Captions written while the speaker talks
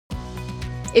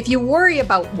If you worry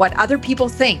about what other people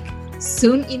think,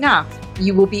 soon enough,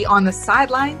 you will be on the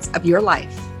sidelines of your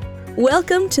life.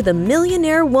 Welcome to the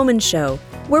Millionaire Woman Show,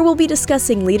 where we'll be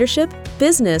discussing leadership,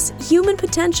 business, human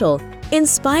potential,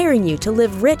 inspiring you to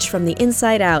live rich from the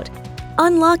inside out.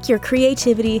 Unlock your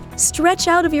creativity, stretch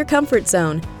out of your comfort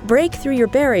zone, break through your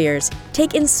barriers,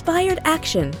 take inspired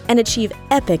action, and achieve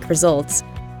epic results.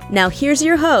 Now here's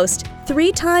your host,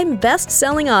 three-time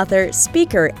best-selling author,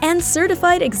 speaker, and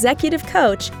certified executive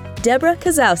coach, Deborah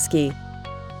Kozowski.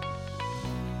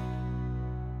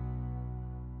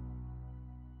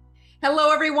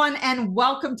 Hello, everyone, and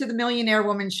welcome to the Millionaire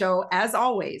Woman Show. As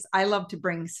always, I love to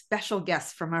bring special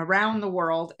guests from around the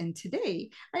world. And today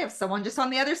I have someone just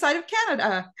on the other side of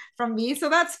Canada from me. So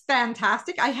that's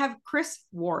fantastic. I have Kris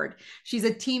Ward. She's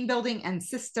a team building and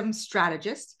systems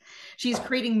strategist. She's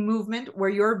creating movement where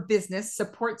your business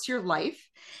supports your life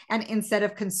and instead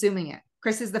of consuming it.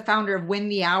 Kris is the founder of Win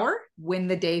the Hour, Win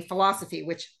the Day philosophy,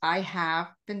 which I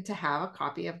happen to have a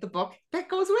copy of the book that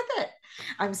goes with it.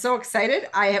 I'm so excited.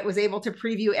 I was able to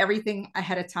preview everything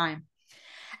ahead of time.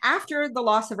 After the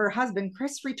loss of her husband,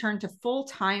 Kris returned to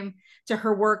full-time to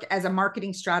her work as a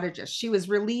marketing strategist. She was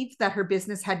relieved that her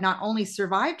business had not only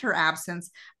survived her absence,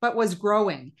 but was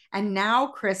growing. And now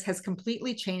Kris has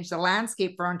completely changed the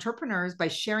landscape for entrepreneurs by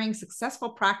sharing successful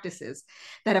practices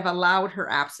that have allowed her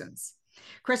absence.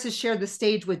 Kris has shared the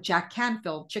stage with Jack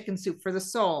Canfield, Chicken Soup for the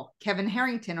Soul, Kevin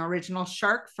Harrington, original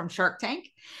shark from Shark Tank,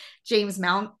 James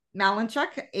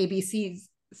Malinchuk, ABC's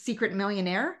Secret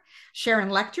Millionaire, Sharon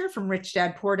Lechter from Rich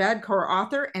Dad Poor Dad,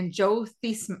 co-author, and Joe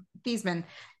Theismann,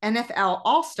 NFL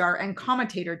All-Star and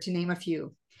commentator, to name a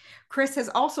few. Kris has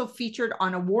also featured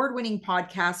on award-winning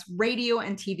podcasts, radio,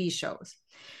 and TV shows.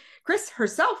 Kris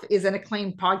herself is an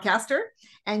acclaimed podcaster,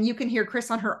 and you can hear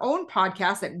Kris on her own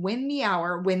podcast at Win the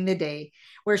Hour, Win the Day,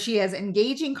 where she has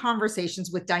engaging conversations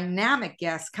with dynamic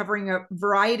guests covering a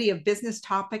variety of business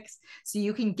topics so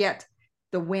you can get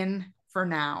the win for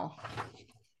now.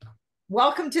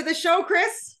 Welcome to the show,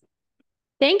 Kris.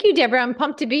 Thank you, Deborah. I'm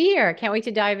pumped to be here. Can't wait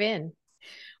to dive in.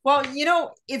 Well, you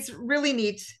know, it's really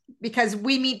neat because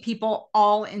we meet people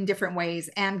all in different ways.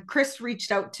 And Kris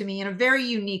reached out to me in a very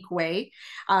unique way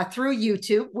through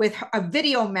YouTube with a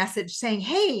video message saying,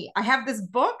 hey, I have this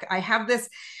book, I have this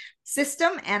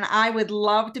system, and I would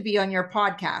love to be on your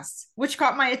podcast, which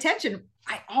caught my attention.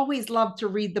 I always love to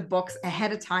read the books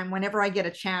ahead of time whenever I get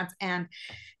a chance. And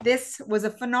this was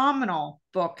a phenomenal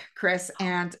book, Kris.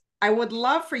 And I would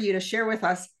love for you to share with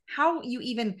us how you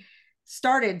even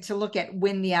started to look at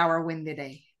Win the Hour, Win the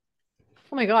Day.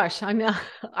 Oh my gosh,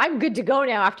 I'm good to go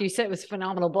now after you said it was a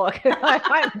phenomenal book.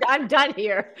 I'm done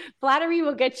here. Flattery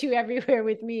will get you everywhere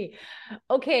with me.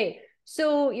 Okay,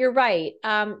 so you're right.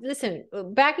 Listen,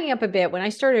 backing up a bit, when I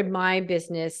started my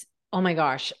business, oh my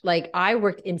gosh, like I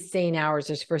worked insane hours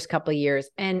those first couple of years.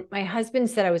 And my husband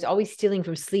said I was always stealing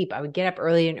from sleep. I would get up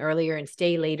early and earlier and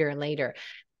stay later and later.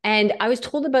 And I was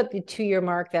told about the 2-year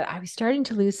mark that I was starting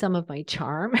to lose some of my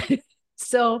charm.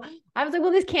 So I was like,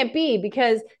 well, this can't be,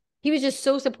 because he was just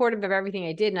so supportive of everything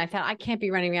I did. And I thought, I can't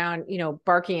be running around,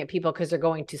 barking at people because they're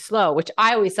going too slow, which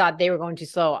I always thought they were going too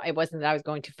slow. It wasn't that I was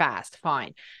going too fast.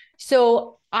 Fine.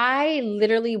 So I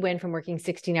literally went from working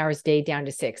 16 hours a day down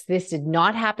to 6. This did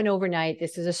not happen overnight.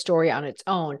 This is a story on its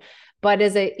own. But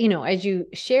as you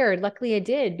shared, luckily I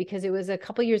did, because it was a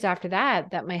couple of years after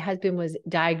that my husband was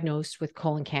diagnosed with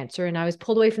colon cancer, and I was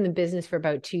pulled away from the business for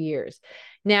about 2 years.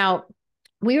 Now,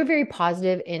 we were very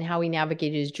positive in how we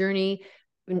navigated his journey.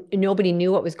 Nobody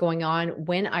knew what was going on.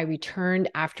 When I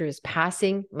returned after his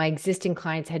passing, my existing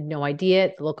clients had no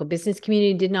idea. The local business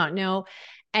community did not know.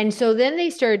 And so then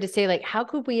they started to say, like, how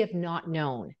could we have not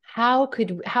known? How could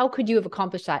you have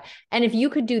accomplished that? And if you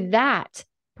could do that,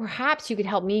 perhaps you could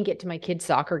help me get to my kids'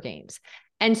 soccer games.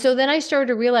 And so then I started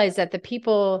to realize that the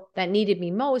people that needed me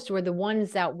most were the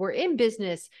ones that were in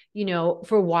business,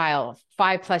 for a while,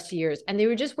 5+ years, and they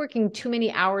were just working too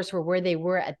many hours for where they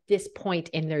were at this point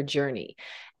in their journey.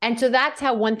 And so that's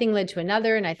how one thing led to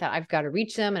another. And I thought, I've got to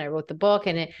reach them. And I wrote the book,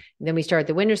 and then we started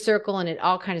the Winner's Circle, and it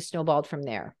all kind of snowballed from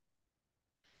there.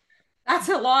 That's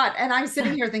a lot. And I'm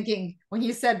sitting here thinking, when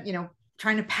you said,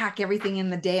 trying to pack everything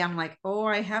in the day, I'm like, oh,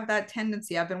 I have that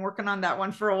tendency. I've been working on that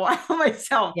one for a while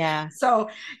myself. Yeah. So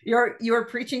you're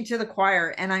preaching to the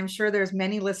choir. And I'm sure there's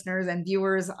many listeners and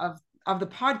viewers of the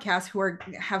podcast who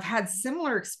have had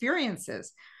similar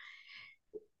experiences.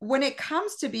 When it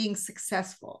comes to being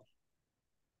successful,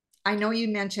 I know you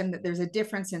mentioned that there's a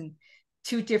difference in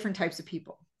 2 different types of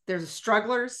people. There's the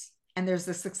strugglers and there's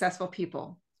the successful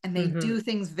people. And they do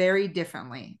things very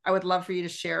differently. I would love for you to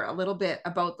share a little bit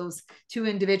about those 2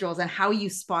 individuals and how you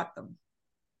spot them.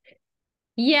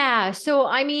 Yeah. So,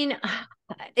 I mean,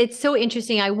 it's so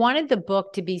interesting. I wanted the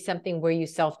book to be something where you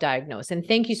self-diagnose. And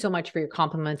thank you so much for your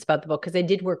compliments about the book, because I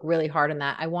did work really hard on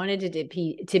that. I wanted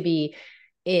it to be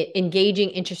engaging,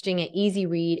 interesting, and easy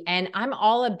read. And I'm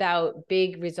all about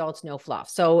big results, no fluff.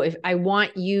 So if I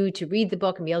want you to read the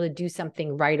book and be able to do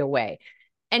something right away.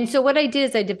 And so what I did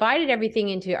is I divided everything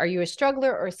into, are you a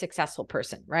struggler or a successful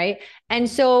person, right? And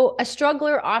so a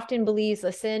struggler often believes,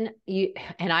 listen,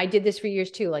 and I did this for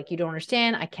years too, like, you don't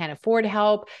understand, I can't afford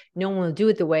help, no one will do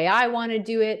it the way I want to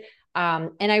do it.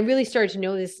 And I really started to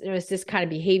notice this kind of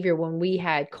behavior when we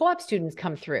had co-op students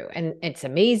come through, and it's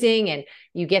amazing. And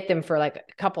you get them for like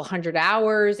a couple 100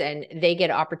 hours and they get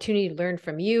an opportunity to learn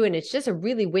from you. And it's just a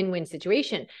really win-win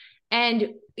situation.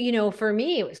 And, for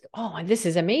me, it was, oh, this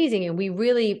is amazing. And we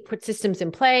really put systems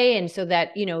in play. And so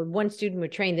that, one student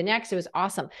would train the next. It was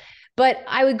awesome. But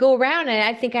I would go around, and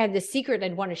I think I had the secret, and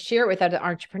I'd want to share it with other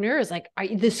entrepreneurs. Like,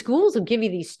 the schools will give you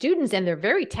these students, and they're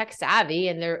very tech savvy,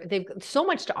 and they've so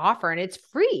much to offer, and it's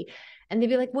free. And they'd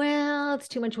be like, well, it's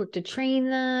too much work to train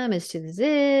them. It's to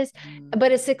this.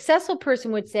 But a successful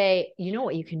person would say, you know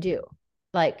what you can do?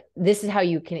 Like, this is how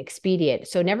you can expedite.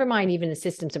 So never mind even the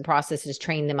systems and processes,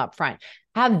 train them up front,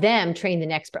 have them train the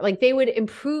next part. Like, they would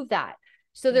improve that.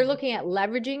 So they're looking at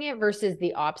leveraging it versus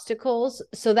the obstacles.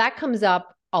 So that comes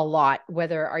up a lot,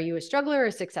 whether are you a struggler or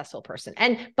a successful person.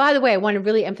 And by the way, I want to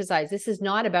really emphasize, this is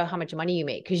not about how much money you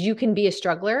make, because you can be a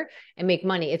struggler and make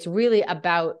money. It's really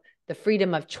about the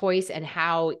freedom of choice and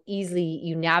how easily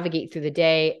you navigate through the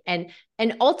day. And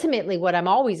ultimately, what I'm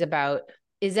always about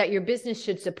is that your business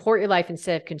should support your life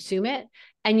instead of consume it.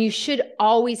 And you should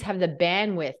always have the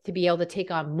bandwidth to be able to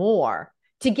take on more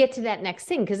to get to that next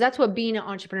thing. Because that's what being an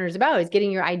entrepreneur is about, is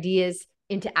getting your ideas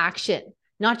into action,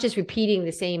 not just repeating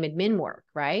the same admin work,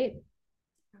 right?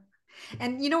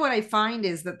 And what I find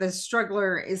is that the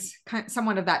struggler is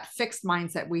somewhat of that fixed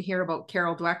mindset we hear about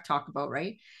Carol Dweck talk about,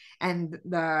 right? And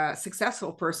the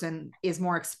successful person is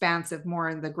more expansive, more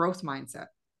in the growth mindset.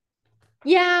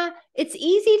 Yeah, it's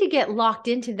easy to get locked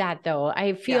into that, though.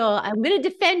 I feel I'm going to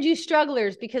defend you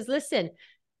strugglers, because listen,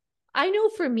 I know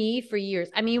for me, for years,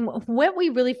 I mean, what we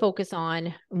really focus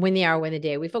on Win the Hour, Win the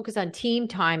Day, we focus on team,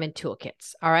 time, and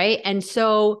toolkits. All right. And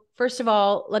so first of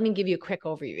all, let me give you a quick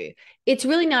overview. It's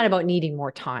really not about needing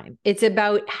more time. It's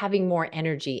about having more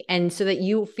energy. And so that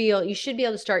you feel you should be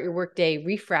able to start your workday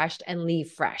refreshed and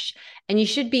leave fresh. And you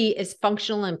should be as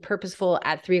functional and purposeful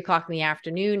at 3:00 in the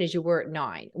afternoon as you were at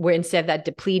 9, where instead of that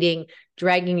depleting,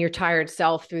 dragging your tired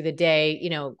self through the day,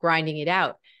 grinding it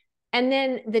out. And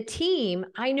then the team,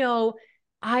 I know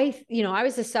I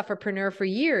was a sufferpreneur for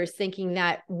years, thinking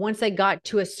that once I got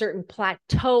to a certain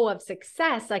plateau of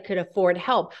success, I could afford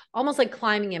help, almost like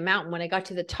climbing a mountain. When I got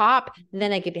to the top,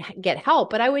 then I could get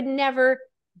help, but I would never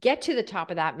get to the top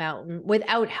of that mountain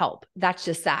without help. That's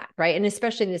just that, right? And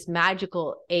especially in this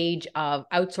magical age of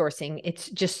outsourcing, it's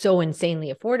just so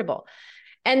insanely affordable.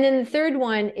 And then the third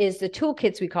one is the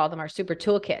toolkits. We call them our super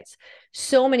toolkits.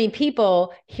 So many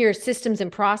people hear systems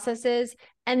and processes,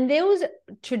 and those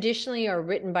traditionally are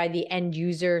written by the end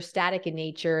user, static in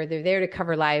nature. They're there to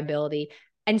cover liability.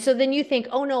 And so then you think,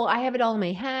 oh no, I have it all in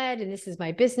my head, and this is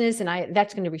my business, and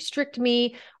that's going to restrict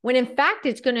me. When in fact,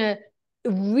 it's going to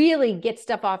really get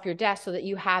stuff off your desk so that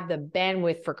you have the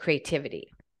bandwidth for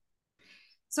creativity.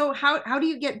 So how do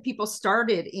you get people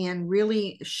started in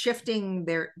really shifting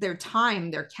their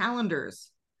time, their calendars?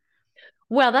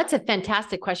 Well, that's a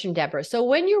fantastic question, Deborah. So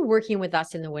when you're working with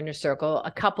us in the Winner Circle,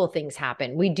 a couple of things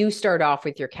happen. We do start off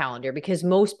with your calendar, because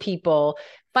most people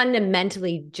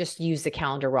fundamentally just use the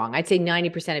calendar wrong. I'd say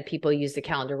 90% of people use the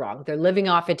calendar wrong. They're living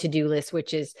off a to-do list,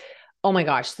 which is, oh my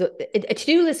gosh,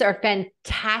 to-do lists are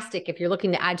fantastic if you're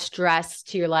looking to add stress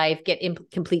to your life, get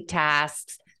incomplete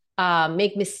tasks,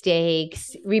 make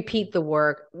mistakes, repeat the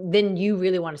work. Then you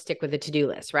really want to stick with the to-do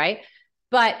list, right?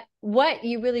 But what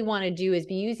you really want to do is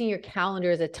be using your calendar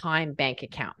as a time bank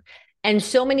account. And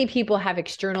so many people have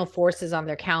external forces on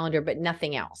their calendar, but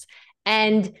nothing else.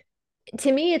 And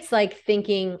to me, it's like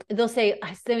thinking, they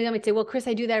might say, well, Chris,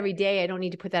 I do that every day. I don't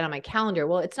need to put that on my calendar.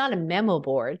 Well, it's not a memo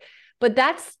board, but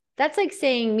that's like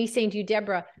saying to you,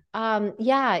 Deborah,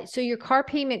 so your car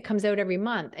payment comes out every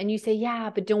month. And you say,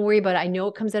 yeah, but don't worry about it. I know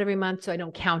it comes out every month, so I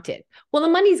don't count it. Well, the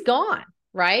money's gone,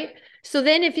 right? So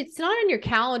then if it's not on your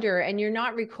calendar and you're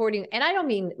not recording, and I don't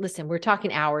mean, listen, we're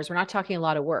talking hours, we're not talking a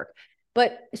lot of work,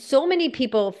 but so many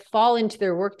people fall into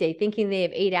their workday thinking they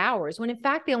have 8 hours, when in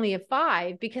fact they only have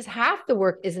 5, because half the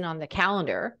work isn't on the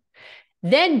calendar.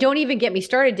 Then don't even get me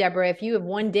started, Deborah. If you have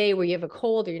one day where you have a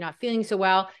cold or you're not feeling so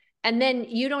well, and then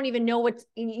you don't even know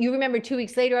you remember 2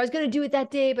 weeks later, I was going to do it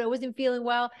that day, but I wasn't feeling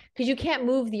well, because you can't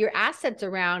move your assets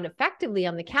around effectively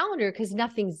on the calendar because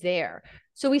nothing's there.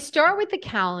 So we start with the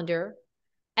calendar,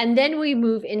 and then we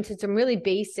move into some really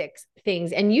basic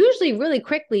things. And usually really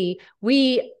quickly,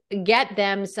 we get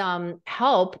them some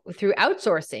help through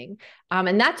outsourcing.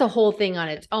 And that's a whole thing on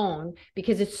its own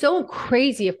because it's so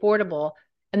crazy affordable.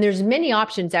 And there's many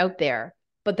options out there.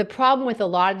 But the problem with a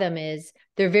lot of them is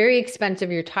they're very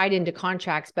expensive. You're tied into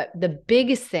contracts. But the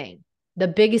biggest thing,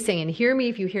 and hear me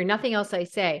if you hear nothing else I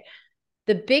say,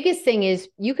 the biggest thing is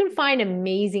you can find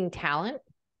amazing talent,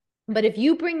 but if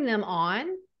you bring them on,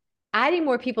 adding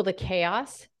more people to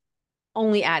chaos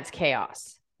only adds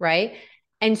chaos, right?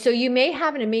 And so you may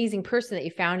have an amazing person that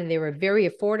you found and they were very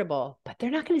affordable, but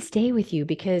they're not going to stay with you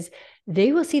because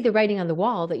they will see the writing on the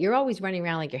wall that you're always running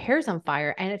around like your hair's on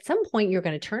fire. And at some point you're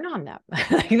going to turn on them.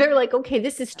 They're like, okay,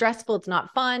 this is stressful. It's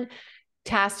not fun.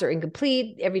 Tasks are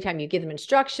incomplete. Every time you give them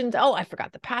instructions, oh, I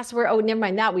forgot the password. Oh, never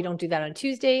mind that. We don't do that on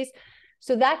Tuesdays.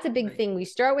 So that's a big thing. We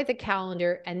start with a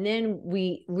calendar and then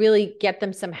we really get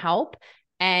them some help.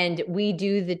 And we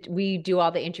do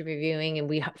all the interviewing and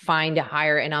we find a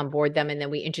hire and onboard them. And then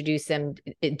we introduce them.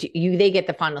 They get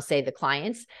the final say, the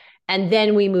clients. And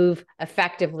then we move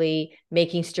effectively,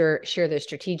 making sure they're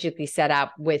strategically set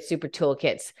up with super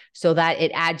toolkits so that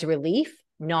it adds relief,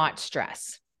 not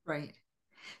stress. Right.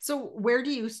 So where do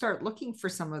you start looking for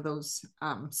some of those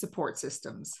support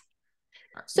systems?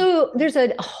 So there's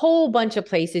a whole bunch of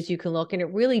places you can look, and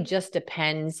it really just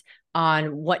depends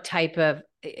on what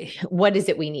is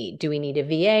it we need? Do we need a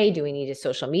VA? Do we need a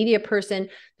social media person?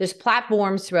 There's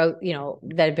platforms throughout,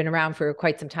 that have been around for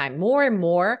quite some time. More and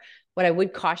more, what I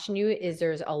would caution you is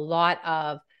there's a lot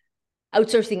of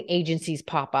outsourcing agencies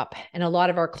pop up, and a lot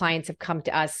of our clients have come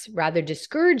to us rather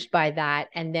discouraged by that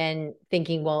and then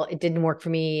thinking, well, it didn't work for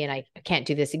me and I can't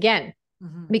do this again.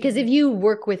 Because if you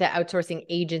work with an outsourcing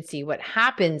agency, what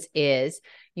happens is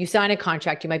you sign a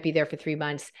contract, you might be there for 3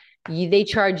 months. They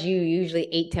charge you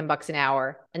usually $8-10 an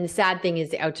hour. And the sad thing is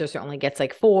the outsourcer only gets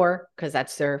like $4 because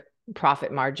that's their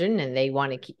profit margin and they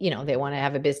want to, they want to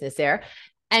have a business there.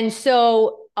 And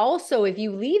so also if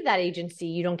you leave that agency,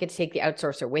 you don't get to take the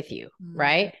outsourcer with you.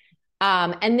 Right.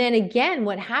 And then again,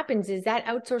 what happens is that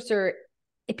outsourcer,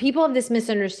 people have this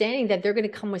misunderstanding that they're going to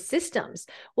come with systems.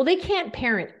 Well, they can't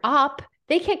parent up.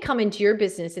 They can't come into your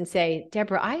business and say,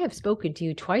 Deborah, I have spoken to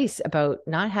you twice about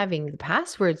not having the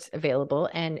passwords available.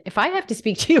 And if I have to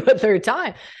speak to you a third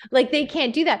time, like they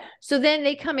can't do that. So then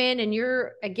they come in and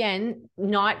you're, again,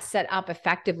 not set up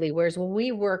effectively. Whereas when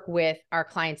we work with our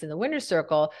clients in the Winner's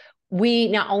Circle, we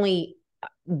not only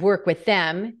work with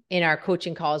them in our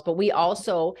coaching calls, but we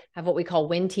also have what we call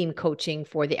win team coaching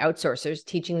for the outsourcers,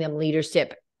 teaching them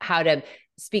leadership, how to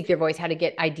speak their voice, how to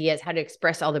get ideas, how to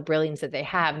express all the brilliance that they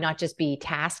have, not just be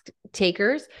task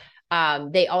takers.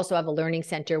 They also have a learning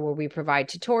center where we provide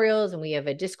tutorials and we have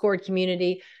a Discord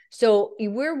community. So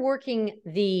we're working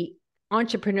the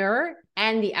entrepreneur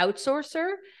and the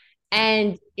outsourcer,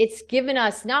 and it's given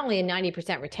us not only a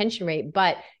 90% retention rate,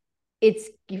 but it's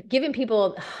given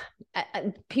people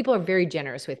are very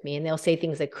generous with me, and they'll say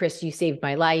things like, Chris, you saved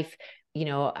my life.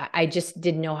 I just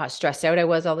didn't know how stressed out I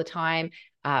was all the time.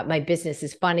 My business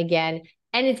is fun again.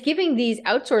 And it's giving these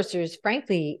outsourcers,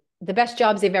 frankly, the best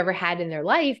jobs they've ever had in their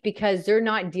life because they're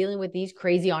not dealing with these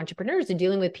crazy entrepreneurs. They're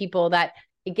dealing with people that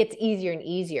it gets easier and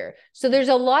easier. So there's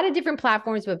a lot of different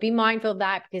platforms, but be mindful of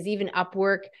that because even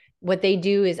Upwork, what they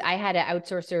do is I had an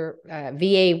outsourcer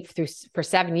VA for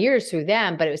 7 years through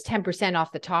them, but it was 10%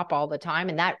 off the top all the time.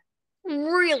 And that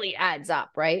really adds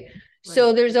up, right?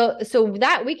 So so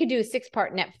that we could do a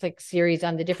 6-part Netflix series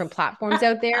on the different platforms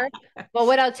out there. But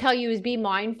what I'll tell you is be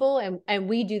mindful. And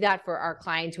we do that for our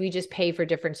clients. We just pay for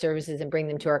different services and bring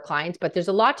them to our clients, but there's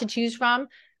a lot to choose from.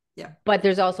 Yeah. But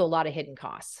there's also a lot of hidden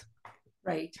costs.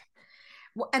 Right.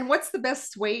 And what's the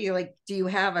best way? Like, do you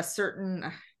have a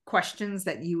certain questions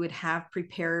that you would have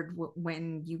prepared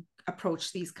when you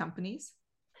approach these companies?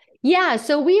 Yeah.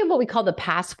 So we have what we call the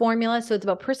PASS formula. So it's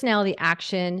about personality,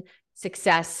 action,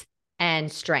 success,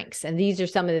 and strengths. And these are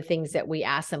some of the things that we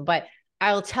ask them. But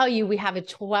I'll tell you, we have a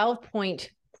 12-point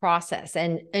process.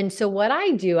 And so what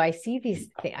I do, I see these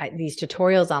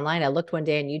tutorials online. I looked one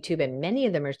day on YouTube and many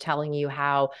of them are telling you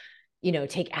how,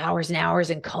 take hours and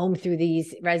hours and comb through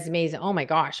these resumes. Oh my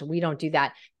gosh, we don't do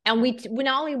that. And we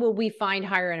not only will we find,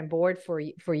 hire, and board for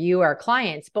you, our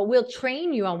clients, but we'll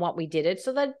train you on what we did it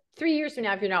so that 3 years from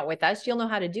now, if you're not with us, you'll know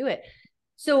how to do it.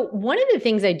 So one of the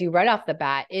things I do right off the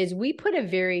bat is we put a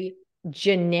very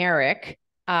generic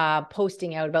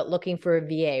posting out about looking for a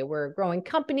VA. We're a growing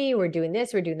company. We're doing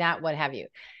this, we're doing that, what have you.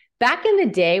 Back in the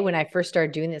day when I first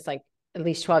started doing this, like at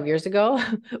least 12 years ago,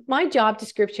 my job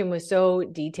description was so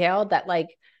detailed that like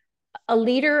a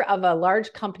leader of a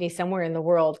large company somewhere in the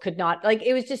world could not, like,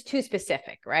 it was just too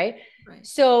specific, right?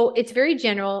 So it's very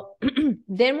general.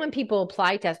 Then when people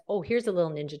apply to us, oh, here's a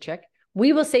little ninja trick.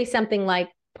 We will say something like,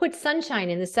 put sunshine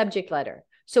in the subject letter.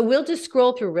 So we'll just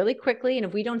scroll through really quickly. And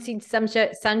if we don't see some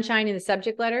sunshine in the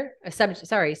subject letter,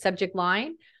 subject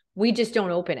line, we just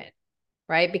don't open it,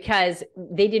 right? Because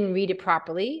they didn't read it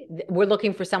properly. We're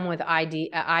looking for someone with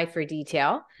eye for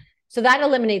detail. So that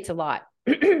eliminates a lot.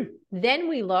 Then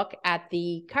we look at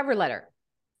the cover letter.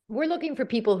 We're looking for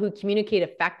people who communicate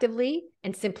effectively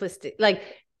and simplistic, like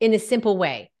in a simple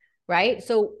way, right?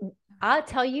 So I'll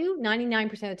tell you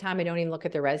 99% of the time, I don't even look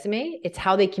at their resume. It's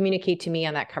how they communicate to me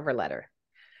on that cover letter.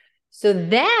 So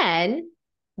then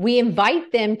we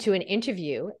invite them to an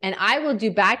interview, and I will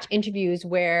do batch interviews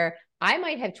where I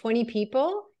might have 20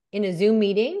 people in a Zoom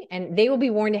meeting, and they will be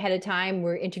warned ahead of time.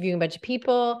 We're interviewing a bunch of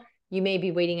people. You may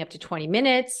be waiting up to 20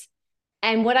 minutes.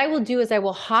 And what I will do is I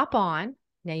will hop on.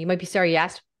 Now, you might be sorry you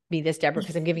asked me this, Deborah,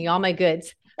 because I'm giving you all my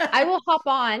goods. I will hop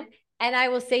on and I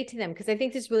will say to them, because I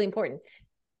think this is really important.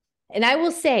 And I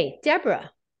will say,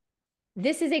 Deborah,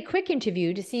 this is a quick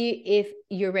interview to see if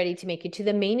you're ready to make it to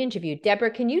the main interview. Deborah,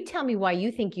 can you tell me why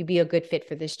you think you'd be a good fit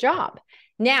for this job?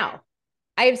 Now,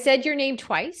 I have said your name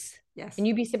twice. Yes. And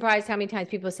you'd be surprised how many times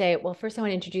people say, well, first I want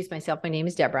to introduce myself. My name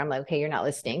is Deborah. I'm like, okay, you're not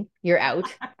listening. You're out.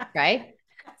 Right.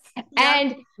 Yeah.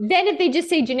 And then if they just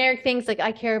say generic things like,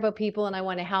 I care about people and I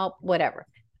want to help, whatever.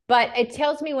 But it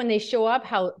tells me when they show up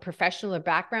how professional their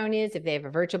background is. If they have a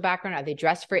virtual background, are they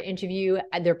dressed for an interview?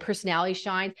 Their personality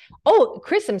shines. Oh,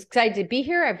 Chris, I'm excited to be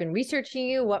here. I've been researching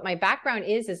you. What my background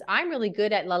is I'm really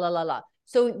good at la, la, la, la.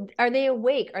 So are they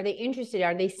awake? Are they interested?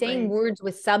 Are they saying words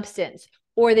with substance?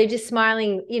 Or are they just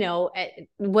smiling,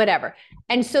 whatever?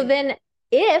 And so then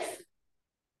if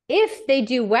they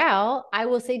do well, I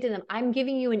will say to them, I'm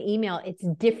giving you an email. It's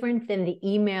different than the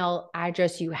email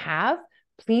address you have.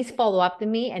 Please follow up to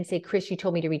me and say, Chris, you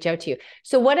told me to reach out to you.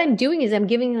 So what I'm doing is I'm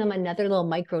giving them another little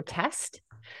micro test.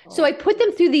 So I put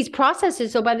them through these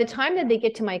processes. So by the time that they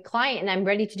get to my client and I'm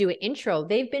ready to do an intro,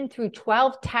 they've been through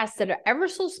 12 tests that are ever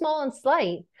so small and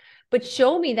slight, but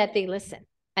show me that they listen.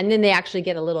 And then they actually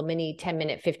get a little mini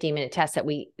 10-minute, 15-minute test that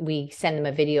we send them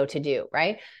a video to do,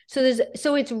 right? So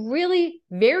it's really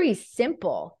very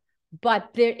simple, but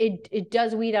it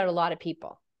does weed out a lot of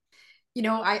people.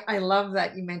 I love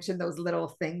that you mentioned those little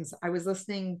things. I was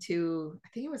listening to, I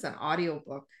think it was an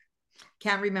audiobook.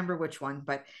 Can't remember which one,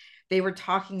 but they were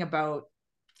talking about,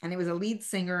 and it was a lead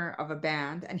singer of a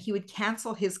band, and he would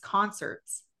cancel his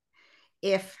concerts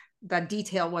if that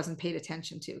detail wasn't paid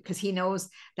attention to, because he knows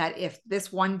that if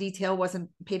this one detail wasn't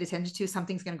paid attention to,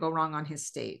 something's going to go wrong on his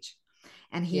stage.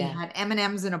 And he had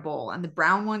M&Ms in a bowl, and the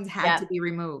brown ones had to be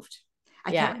removed.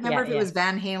 I can't remember if it was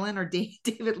Van Halen or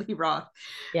David Lee Roth.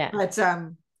 Yeah. But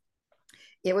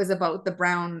it was about the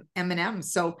brown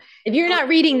M&Ms. So if you're not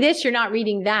reading this, you're not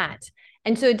reading that.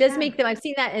 And so it does make them, I've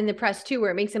seen that in the press too, where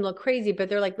it makes them look crazy, but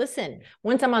they're like, listen,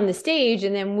 once I'm on the stage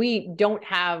and then we don't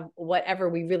have whatever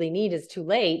we really need is too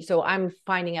late. So I'm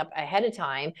finding up ahead of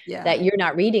time that you're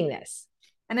not reading this.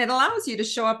 And it allows you to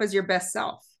show up as your best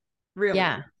self. Really.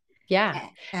 Yeah. Yeah.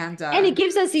 And it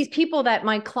gives us these people that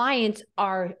my clients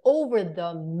are over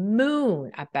the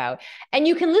moon about. And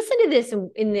you can listen to this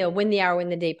in the Win the Hour, Win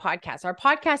the Day podcast. Our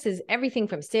podcast is everything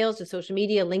from sales to social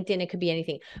media, LinkedIn, it could be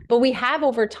anything. But we have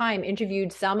over time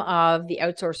interviewed some of the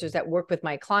outsourcers that work with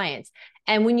my clients.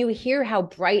 And when you hear how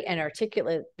bright and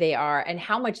articulate they are and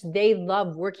how much they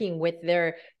love working with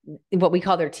what we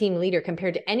call their team leader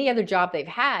compared to any other job they've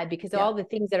had, because of all the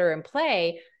things that are in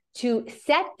play, to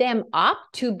set them up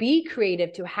to be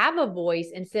creative, to have a voice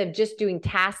instead of just doing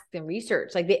tasks and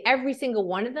research. Like every single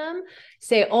one of them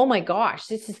say, oh my gosh,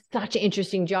 this is such an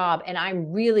interesting job. And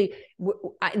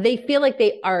they feel like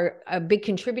they are a big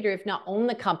contributor, if not own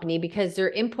the company, because their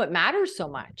input matters so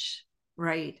much.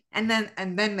 Right. And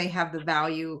then they have the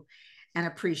value and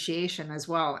appreciation as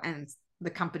well. And the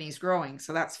company's growing.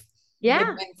 So that's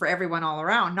win for everyone all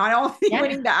around. Not only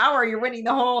winning the hour, you're winning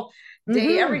the whole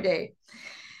day, every day.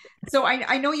 So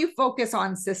I know you focus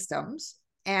on systems,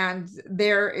 and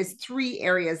there is 3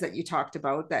 areas that you talked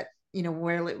about that,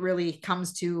 where it really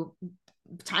comes to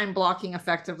time blocking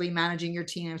effectively, managing your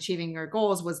team, achieving your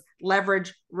goals, was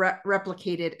leverage,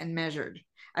 replicated, and measured.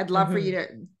 I'd love for you to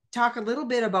talk a little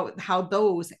bit about how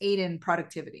those aid in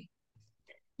productivity.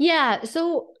 Yeah.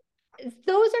 So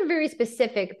those are very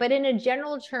specific, but in a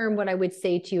general term, what I would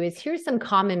say to you is here's some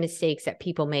common mistakes that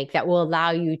people make that will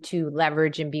allow you to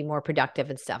leverage and be more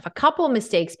productive and stuff. A couple of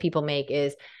mistakes people make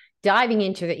is diving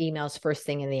into the emails first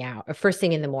thing in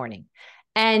the morning.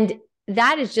 And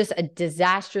that is just a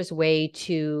disastrous way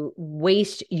to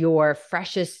waste your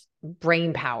freshest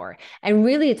brain power. And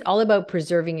really, it's all about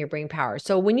preserving your brain power.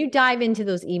 So when you dive into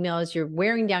those emails, you're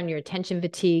wearing down your attention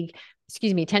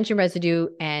residue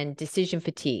and decision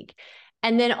fatigue.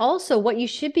 And then also what you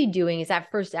should be doing is that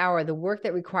first hour, the work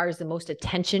that requires the most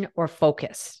attention or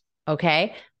focus.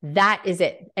 Okay. That is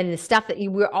it. And the stuff that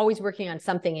we're always working on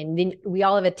something. And then we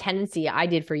all have a tendency, I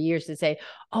did for years, to say,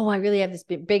 oh, I really have this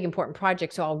big important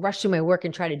project, so I'll rush through my work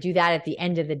and try to do that at the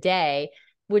end of the day,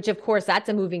 which of course that's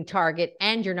a moving target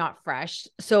and you're not fresh.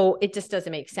 So it just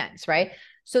doesn't make sense. Right.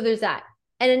 So there's that.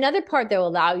 And another part that will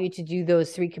allow you to do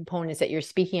those three components that you're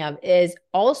speaking of is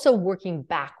also working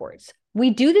backwards.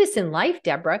 We do this in life,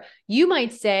 Deborah. You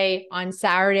might say on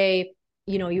Saturday,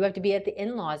 you have to be at the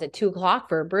in-laws at 2:00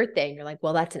 for a birthday. And you're like,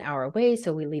 well, that's an hour away.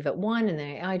 So we leave at 1:00 and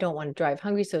then I don't want to drive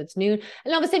hungry. So it's noon.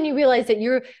 And all of a sudden you realize that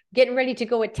you're getting ready to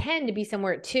go at 10 to be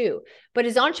somewhere at 2. But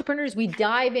as entrepreneurs, we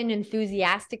dive in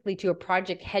enthusiastically to a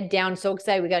project, head down, so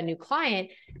excited we got a new client,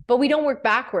 but we don't work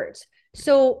backwards.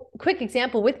 So quick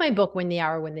example with my book, Win the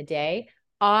Hour, Win the Day,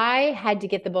 I had to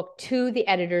get the book to the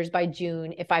editors by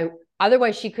June.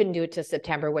 Otherwise she couldn't do it till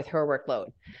September with her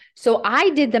workload. So I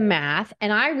did the math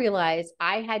and I realized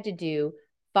I had to do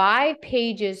 5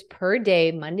 pages per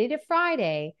day, Monday to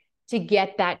Friday, to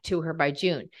get that to her by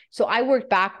June. So I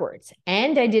worked backwards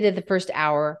and I did it the first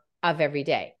hour of every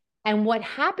day. And what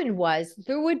happened was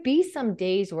there would be some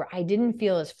days where I didn't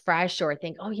feel as fresh, or I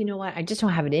think, oh, you know what? I just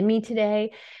don't have it in me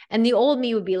today. And the old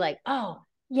me would be like, oh,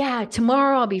 yeah,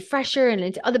 tomorrow I'll be fresher and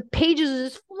the pages will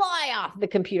just fly off the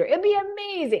computer. It'll be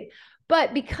amazing.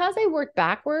 But because I worked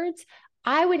backwards,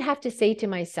 I would have to say to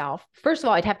myself, first of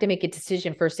all, I'd have to make a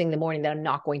decision first thing in the morning that I'm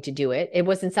not going to do it. It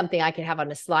wasn't something I could have on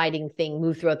a sliding thing,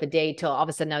 move throughout the day till all of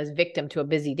a sudden I was victim to a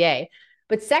busy day.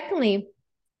 But secondly,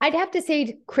 I'd have to say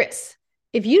to Chris,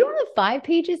 if you don't have 5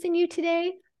 pages in you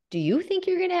today, do you think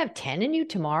you're going to have 10 in you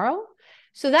tomorrow?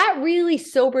 So that really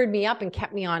sobered me up and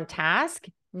kept me on task,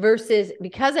 versus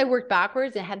because I worked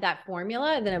backwards and had that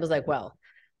formula. And then I was like, well,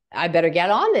 I better get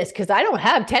on this because I don't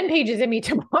have 10 pages in me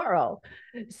tomorrow.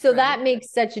 So right. That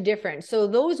makes such a difference. So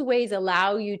those ways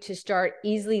allow you to start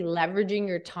easily leveraging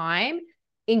your time,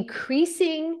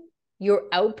 increasing your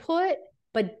output,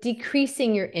 but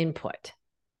decreasing your input.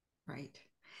 Right.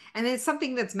 And it's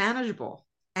something that's manageable,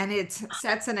 and it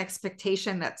sets an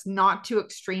expectation that's not too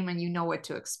extreme, and you know what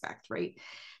to expect, right?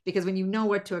 Because when you know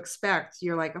what to expect,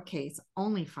 you're like, okay, it's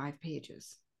only 5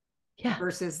 pages. Yeah.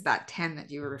 Versus that 10 that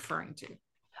you were referring to.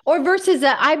 Or versus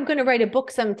that I'm going to write a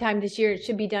book sometime this year. It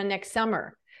should be done next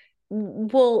summer.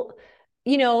 Well,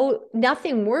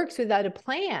 nothing works without a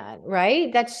plan,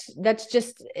 right? That's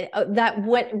just that.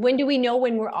 When do we know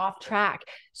when we're off track?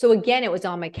 So again, it was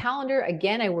on my calendar.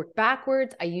 Again, I worked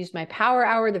backwards. I used my power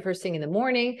hour the first thing in the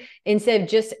morning instead of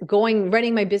just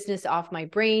running my business off my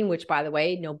brain, which by the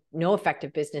way, no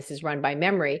effective business is run by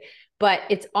memory, but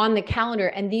it's on the calendar.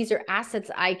 And these are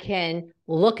assets I can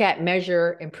look at,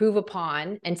 measure, improve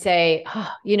upon, and say,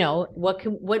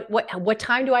 what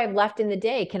time do I have left in the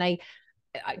day? Can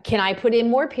I put in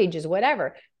more pages,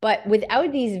 whatever? But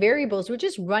without these variables, we're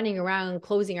just running around,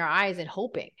 closing our eyes and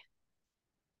hoping.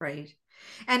 Right.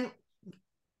 And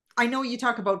I know you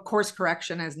talk about course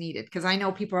correction as needed, because I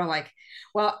know people are like,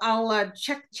 well, I'll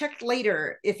check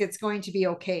later if it's going to be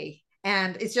okay.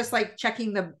 And it's just like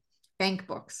checking the bank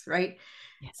books, right?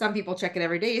 Yeah. Some people check it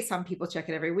every day. Some people check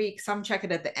it every week. Some check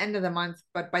it at the end of the month,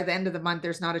 but by the end of the month,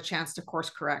 there's not a chance to course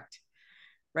correct.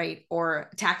 Right. Or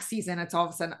tax season, it's all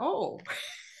of a sudden, oh,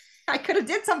 I could have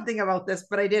did something about this,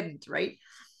 but I didn't. Right.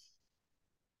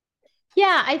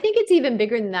 Yeah, I think it's even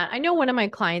bigger than that. I know one of my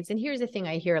clients, and here's the thing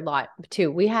I hear a lot too.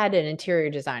 We had an interior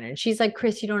designer and she's like,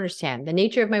 Chris, you don't understand the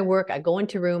nature of my work. I go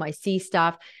into a room, I see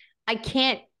stuff. I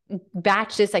can't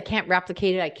batch this. I can't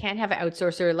replicate it. I can't have an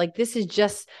outsourcer. Like, this is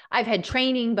just, I've had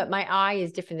training, but my eye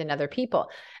is different than other people.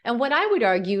 And what I would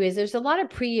argue is there's a lot of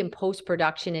pre and post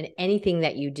production in anything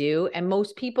that you do. And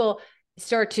most people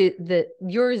start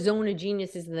your zone of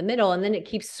genius is in the middle, and then it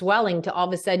keeps swelling to all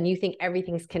of a sudden you think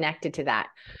everything's connected to that.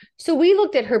 So we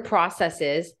looked at her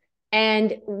processes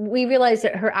and we realized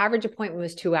that her average appointment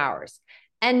was 2 hours.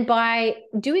 And by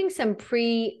doing some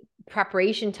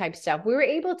preparation type stuff, we were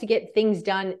able to get things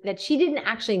done that she didn't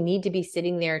actually need to be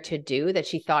sitting there to do, that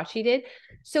she thought she did.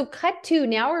 So cut to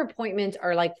now her appointments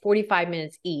are like 45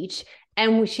 minutes each.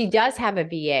 And she does have a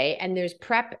VA, and there's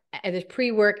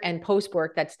pre-work and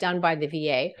post-work that's done by the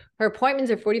VA. Her appointments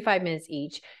are 45 minutes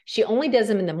each. She only does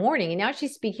them in the morning. And now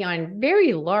she's speaking on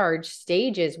very large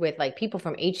stages with like people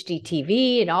from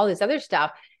HGTV and all this other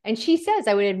stuff. And she says,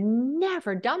 I would have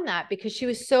never done that because she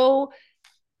was so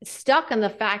stuck on the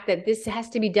fact that this has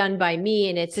to be done by me.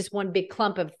 And it's just one big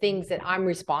clump of things that I'm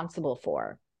responsible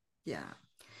for. Yeah.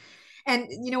 And,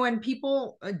 when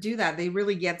people do that, they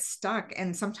really get stuck.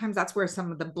 And sometimes that's where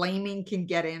some of the blaming can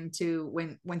get into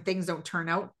when things don't turn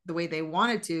out the way they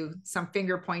wanted to. Some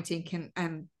finger pointing can,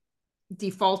 and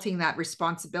defaulting that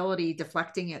responsibility,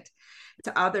 deflecting it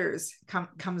to others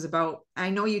comes about. I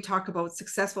know you talk about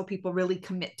successful people really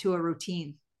commit to a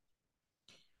routine.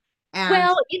 And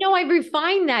well, I've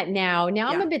refined that now. Now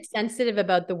I'm a bit sensitive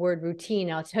about the word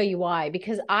routine. I'll tell you why,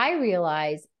 because I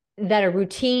realize that a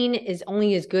routine is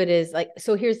only as good as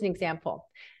so here's an example.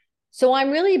 So I'm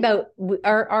really about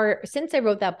since I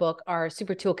wrote that book, our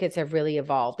super toolkits have really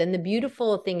evolved. And the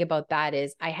beautiful thing about that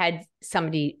is I had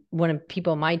one of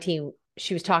people on my team,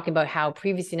 she was talking about how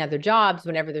previously in other jobs,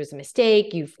 whenever there's a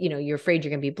mistake, you're afraid you're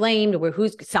going to be blamed, or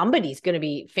somebody's going to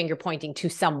be finger pointing to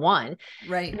someone.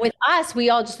 Right. With us, we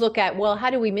all just look at, well, how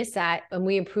do we miss that? And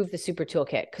we improve the super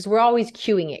toolkit because we're always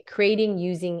cueing it, creating,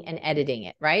 using, and editing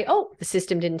it, right? Oh, the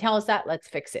system didn't tell us that. Let's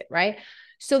fix it, right?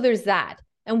 So there's that.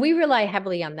 And we rely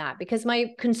heavily on that because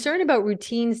my concern about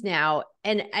routines now,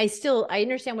 and I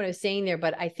understand what I was saying there,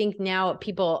 but I think now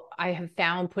people I have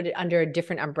found put it under a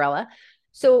different umbrella.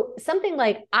 So something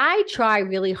like I try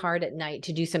really hard at night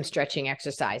to do some stretching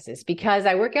exercises because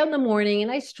I work out in the morning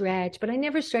and I stretch, but I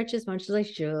never stretch as much as I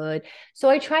should. So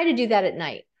I try to do that at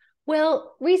night.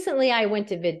 Well, recently I went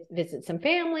to visit some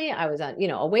family. I was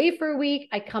away for a week.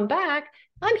 I come back.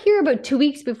 I'm here about 2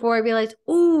 weeks before I realized,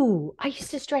 ooh, I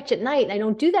used to stretch at night. I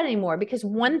don't do that anymore because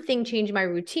one thing changed my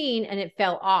routine and it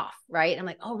fell off, right? I'm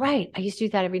like, oh, right. I used to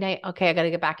do that every night. Okay, I got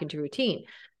to get back into routine.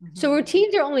 Mm-hmm. So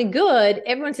routines are only good.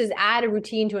 Everyone says add a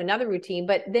routine to another routine,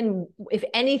 but then if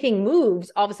anything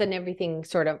moves, all of a sudden everything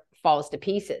sort of falls to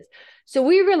pieces. So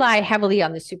we rely heavily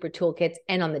on the super toolkits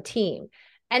and on the team.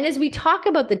 And as we talk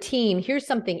about the team, here's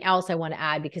something else I want to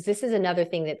add because this is another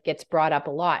thing that gets brought up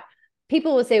a lot.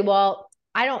 People will say, well,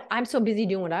 I'm so busy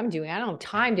doing what I'm doing. I don't have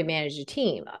time to manage a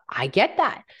team. I get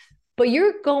that. But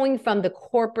you're going from the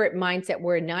corporate mindset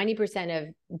where 90%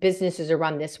 of businesses are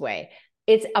run this way.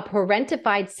 It's a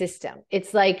parentified system.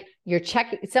 It's like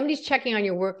somebody's checking on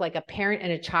your work like a parent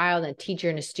and a child and a teacher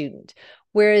and a student.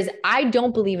 Whereas I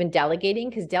don't believe in delegating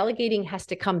because delegating has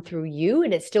to come through you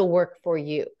and it still work for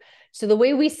you. So the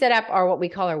way we set up what we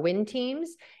call our win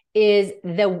teams is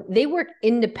they work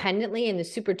independently and the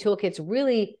super toolkits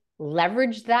really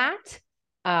leverage that.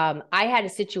 I had a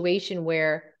situation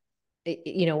where,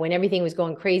 when everything was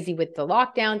going crazy with the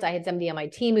lockdowns, I had somebody on my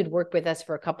team who'd worked with us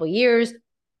for a couple of years.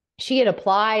 She had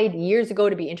applied years ago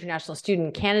to be international student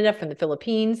in Canada from the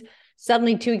Philippines.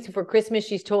 Suddenly 2 weeks before Christmas,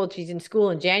 she's told she's in school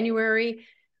in January.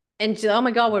 And she's, oh my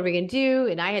God, what are we going to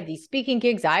do? And I had these speaking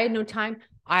gigs. I had no time.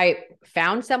 I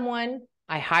found someone,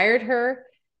 I hired her.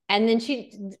 And then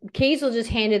Kazel just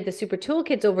handed the super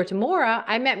toolkits over to Maura.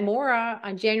 I met Maura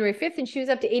on January 5th and she was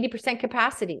up to 80%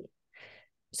 capacity.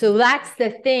 So that's the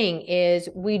thing is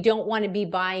we don't want to be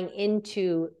buying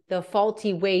into the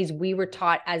faulty ways we were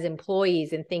taught as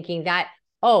employees and thinking that,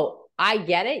 oh, I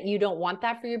get it. You don't want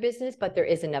that for your business, but there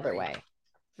is another way.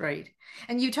 Right.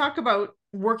 And you talk about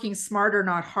working smarter,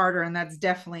 not harder. And that's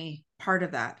definitely part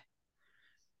of that.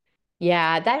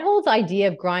 Yeah. That whole idea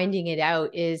of grinding it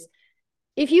out is,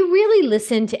 if you really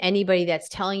listen to anybody that's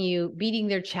telling you, beating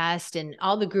their chest and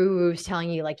all the gurus telling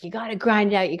you, like, you got to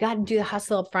grind it out, you got to do the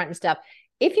hustle up front and stuff.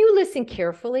 If you listen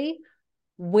carefully,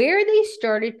 where they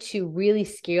started to really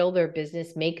scale their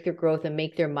business, make their growth and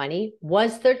make their money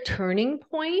was their turning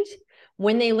point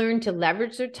when they learned to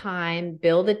leverage their time,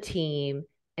 build a team,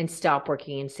 and stop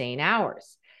working insane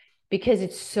hours because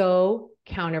it's so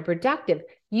counterproductive.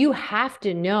 You have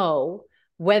to know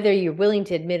whether you're willing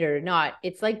to admit it or not.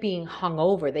 It's like being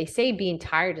hungover. They say being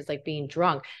tired is like being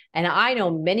drunk. And I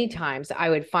know many times I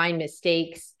would find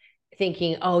mistakes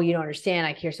thinking, oh, you don't understand.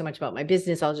 I care so much about my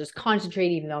business. I'll just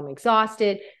concentrate even though I'm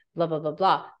exhausted, blah, blah, blah,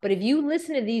 blah. But if you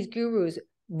listen to these gurus,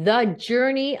 the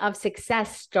journey of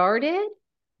success started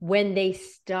when they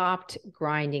stopped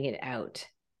grinding it out.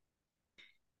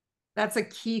 That's a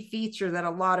key feature that a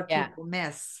lot of people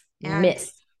miss.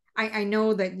 I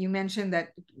know that you mentioned that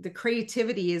the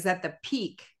creativity is at the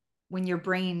peak when your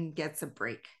brain gets a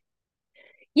break.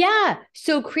 Yeah.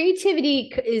 So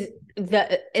creativity is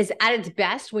at its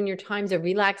best when your times of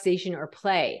relaxation or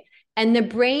play. And the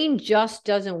brain just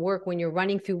doesn't work when you're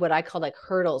running through what I call like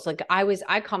hurdles. Like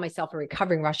I call myself a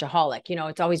recovering rushaholic.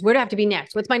 It's always, where do I have to be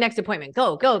next? What's my next appointment?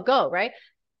 Go, go, go. Right.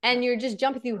 And you're just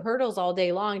jumping through hurdles all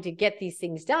day long to get these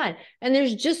things done. And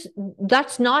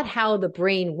that's not how the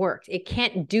brain works. It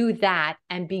can't do that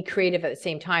and be creative at the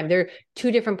same time. They're two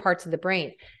different parts of the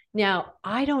brain. Now,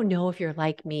 I don't know if you're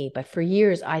like me, but for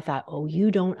years I thought, oh,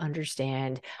 you don't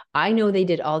understand. I know they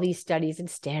did all these studies in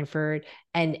Stanford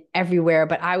and everywhere,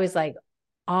 but I was like,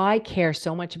 I care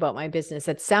so much about my business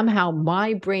that somehow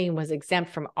my brain was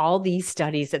exempt from all these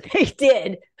studies that they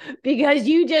did because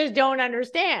you just don't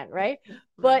understand, right?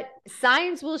 But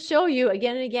science will show you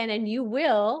again and again, and you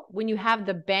will, when you have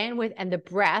the bandwidth and the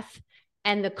breadth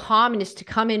and the calmness to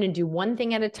come in and do one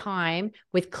thing at a time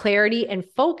with clarity and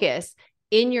focus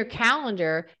in your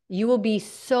calendar, you will be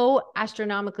so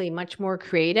astronomically much more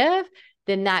creative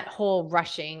than that whole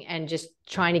rushing and just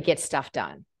trying to get stuff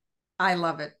done. I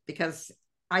love it because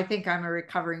I think I'm a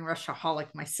recovering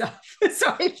rushaholic myself.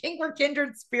 So I think we're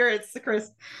kindred spirits, Chris.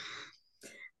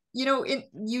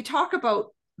 You talk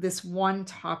about this one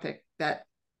topic that,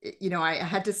 I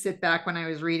had to sit back when I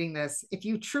was reading this. If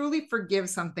you truly forgive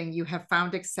something, you have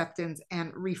found acceptance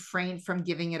and refrained from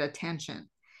giving it attention.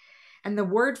 And the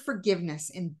word forgiveness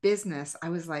in business, I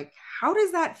was like, how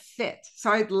does that fit?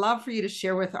 So I'd love for you to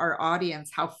share with our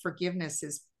audience how forgiveness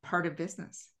is part of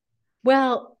business.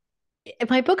 Well,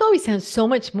 my book always sounds so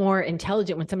much more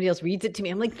intelligent when somebody else reads it to me.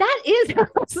 I'm like, that is, I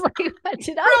was like, did I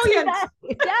do that?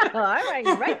 Yeah, all right,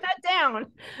 write that down.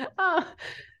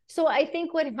 So I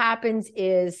think what happens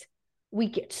is we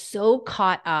get so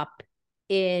caught up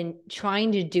in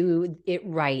trying to do it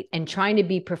right and trying to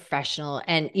be professional.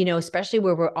 And, especially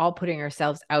where we're all putting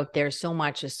ourselves out there so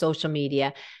much with social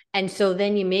media. And so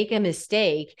then you make a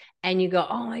mistake and you go,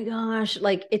 oh my gosh,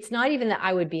 like, it's not even that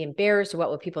I would be embarrassed or what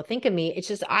would people think of me. It's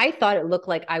just, I thought it looked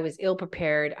like I was ill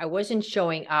prepared. I wasn't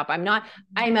showing up.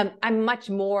 I'm much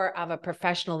more of a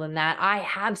professional than that. I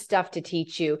have stuff to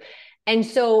teach you. And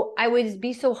so I would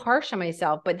be so harsh on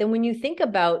myself. But then when you think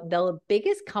about the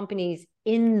biggest companies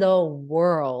in the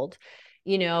world,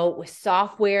 with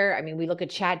software, I mean, we look at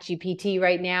ChatGPT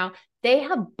right now, they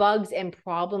have bugs and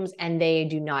problems and they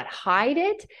do not hide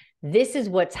it. This is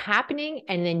what's happening.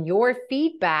 And then your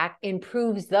feedback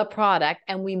improves the product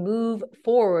and we move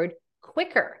forward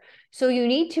quicker. So you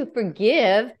need to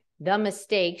forgive the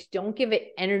mistakes. Don't give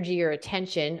it energy or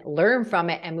attention, learn from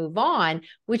it and move on,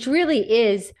 which really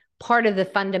is part of the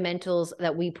fundamentals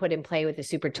that we put in play with the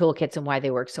super toolkits and why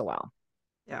they work so well.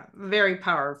 Yeah, very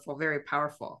powerful, very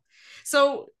powerful.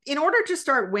 So in order to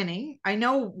start winning, I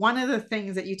know one of the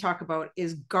things that you talk about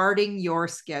is guarding your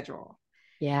schedule.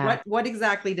 Yeah. What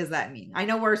exactly does that mean? I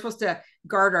know we're supposed to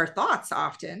guard our thoughts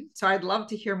often, so I'd love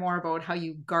to hear more about how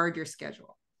you guard your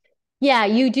schedule. Yeah,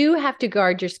 you do have to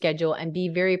guard your schedule and be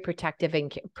very protective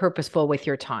and purposeful with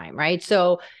your time, right?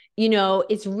 So,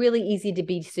 it's really easy to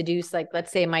be seduced. Like,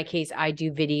 let's say in my case, I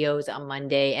do videos on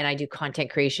Monday and I do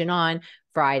content creation on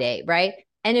Friday, right?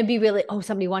 And it'd be really, oh,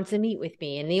 somebody wants to meet with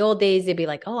me. In the old days, they'd be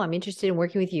like, oh, I'm interested in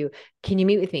working with you. Can you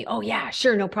meet with me? Oh, yeah,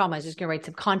 sure. No problem. I was just going to write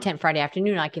some content Friday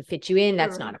afternoon. I can fit you in.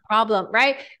 That's not a problem,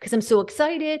 right? Because I'm so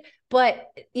excited. But,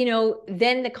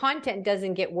 then the content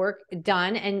doesn't get work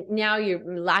done. And now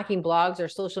you're lacking blogs or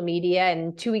social media.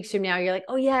 And 2 weeks from now, you're like,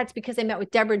 oh, yeah, it's because I met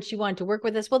with Deborah and she wanted to work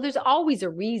with us. Well, there's always a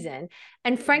reason.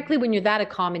 And frankly, when you're that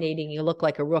accommodating, you look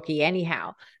like a rookie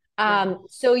anyhow.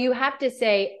 So you have to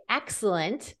say,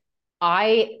 excellent.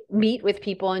 I meet with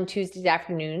people on Tuesdays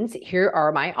afternoons. Here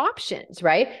are my options,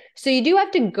 right? So you do have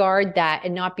to guard that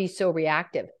and not be so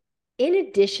reactive. In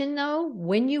addition, though,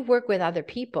 when you work with other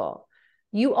people,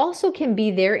 you also can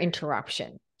be their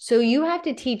interruption. So you have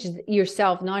to teach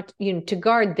yourself not, to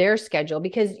guard their schedule,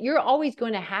 because you're always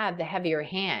going to have the heavier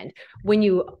hand when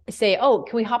you say, oh,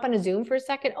 can we hop on a Zoom for a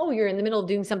second? Oh, you're in the middle of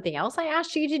doing something else I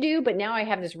asked you to do, but now I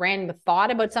have this random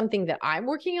thought about something that I'm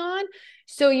working on.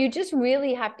 So you just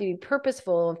really have to be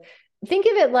purposeful. Think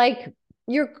of it like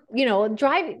you're,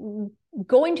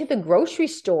 going to the grocery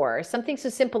store, something so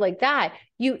simple like that.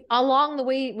 You, along the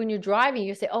way, when you're driving,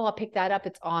 you say, oh, I'll pick that up.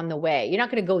 It's on the way. You're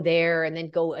not going to go there and then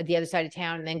go at the other side of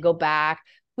town and then go back.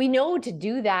 We know to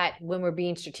do that when we're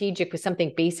being strategic with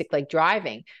something basic like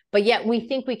driving, but yet we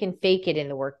think we can fake it in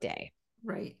the workday.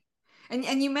 Right.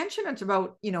 And you mentioned it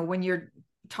about, when you're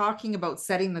talking about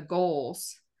setting the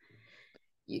goals,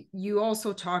 you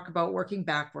also talk about working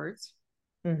backwards,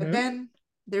 but then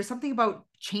there's something about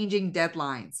changing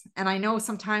deadlines. And I know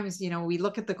sometimes, we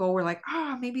look at the goal, we're like,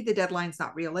 maybe the deadline's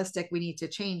not realistic. We need to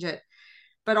change it.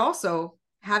 But also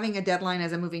having a deadline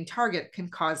as a moving target can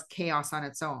cause chaos on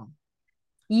its own.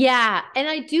 Yeah. And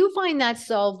I do find that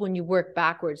solved when you work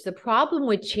backwards. The problem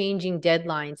with changing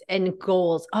deadlines and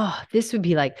goals, this would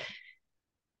be like,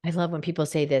 I love when people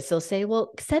say this. They'll say,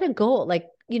 well, set a goal,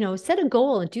 set a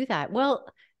goal and do that. Well,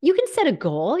 you can set a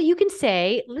goal. You can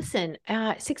say, listen,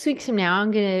 6 weeks from now,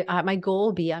 my goal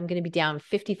will be, I'm going to be down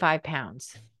 55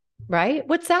 pounds, right?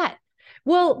 What's that?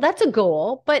 Well, that's a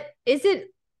goal, but is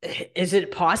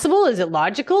it possible? Is it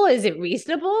logical? Is it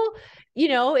reasonable?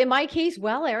 in my case,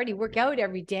 well, I already work out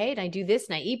every day and I do this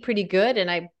and I eat pretty good.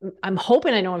 And I'm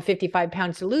hoping I know I'm 55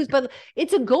 pounds to lose, but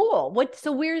it's a goal.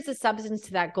 So where's the substance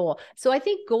to that goal? So I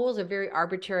think goals are very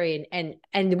arbitrary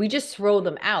and we just throw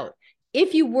them out.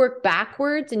 If you work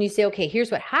backwards and you say, okay,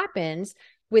 here's what happens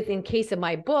in case of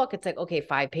my book, it's like, okay,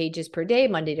 5 pages per day,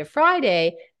 Monday to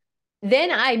Friday.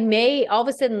 Then I may all of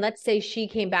a sudden, let's say she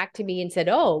came back to me and said,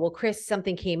 oh, well, Chris,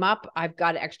 something came up. I've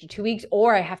got an extra 2 weeks,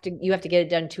 or you have to get it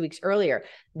done 2 weeks earlier.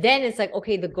 Then it's like,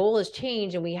 okay, the goal has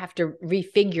changed and we have to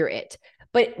refigure it.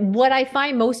 But what I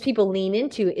find most people lean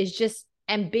into is just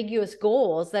ambiguous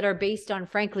goals that are based on,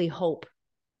 frankly, hope.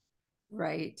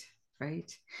 Right.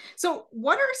 So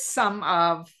what are some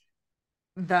of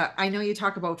I know you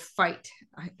talk about fight,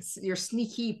 your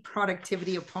sneaky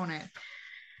productivity opponent.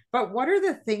 But what are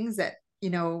the things that,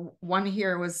 one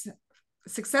here was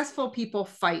successful people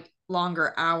fight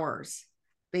longer hours.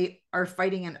 They are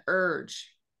fighting an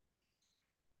urge.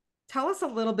 Tell us a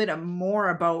little bit more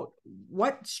about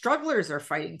what strugglers are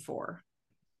fighting for.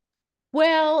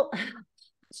 Well,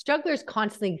 strugglers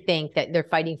constantly think that they're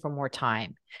fighting for more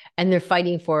time, and they're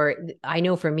fighting for, I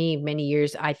know for me, many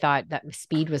years, I thought that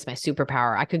speed was my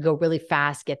superpower. I could go really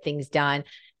fast, get things done.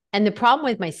 And the problem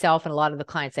with myself and a lot of the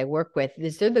clients I work with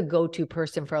is they're the go-to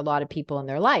person for a lot of people in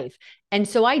their life. And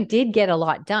so I did get a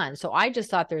lot done. So I just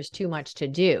thought there's too much to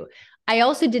do. I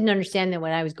also didn't understand that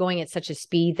when I was going at such a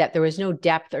speed that there was no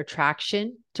depth or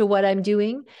traction to what I'm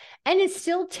doing. And it's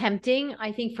still tempting,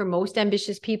 I think, for most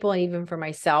ambitious people, and even for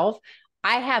myself.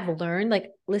 I have learned,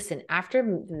 like, listen,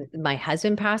 after my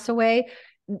husband passed away,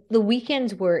 the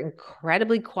weekends were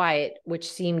incredibly quiet,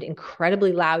 which seemed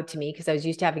incredibly loud to me because I was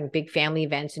used to having big family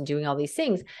events and doing all these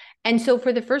things. And so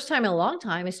for the first time in a long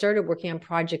time, I started working on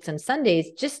projects on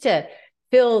Sundays just to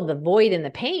fill the void and the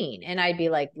pain. And I'd be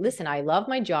like, listen, I love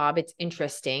my job. It's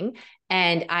interesting.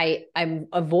 And I'm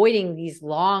avoiding these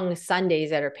long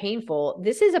Sundays that are painful.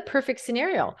 This is a perfect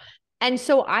scenario. And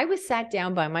so I was sat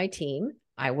down by my team.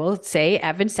 I will say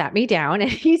Evan sat me down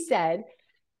and he said,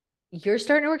 you're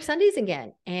starting to work Sundays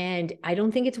again. And I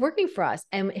don't think it's working for us.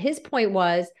 And his point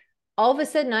was, all of a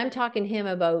sudden I'm talking to him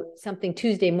about something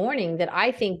Tuesday morning that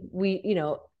I think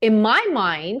in my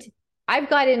mind, I've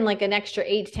got in like an extra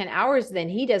 8 to 10 hours than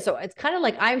he does. So it's kind of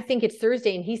like, I think it's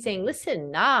Thursday and he's saying,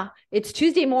 listen, it's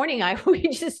Tuesday morning. We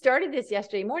just started this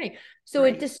yesterday morning. So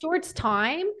It distorts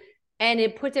time and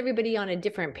it puts everybody on a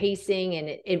different pacing, and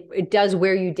it does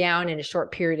wear you down in a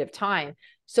short period of time.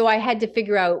 So I had to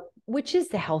figure out which is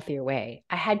the healthier way.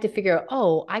 I had to figure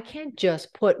out, I can't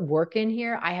just put work in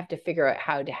here. I have to figure out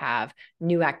how to have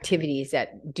new activities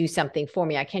that do something for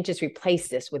me. I can't just replace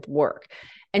this with work.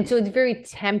 And so it's very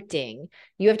tempting.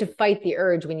 You have to fight the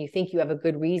urge when you think you have a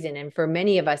good reason. And for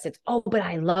many of us, it's,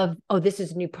 this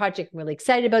is a new project I'm really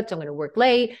excited about, so I'm going to work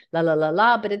late, la, la, la,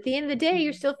 la. But at the end of the day,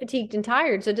 you're still fatigued and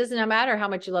tired. So it doesn't matter how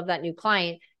much you love that new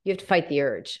client. You have to fight the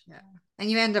urge. Yeah. And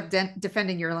you end up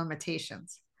defending your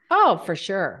limitations. Oh, for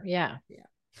sure. Yeah.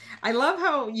 I love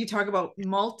how you talk about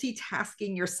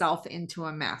multitasking yourself into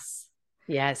a mess.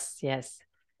 Yes.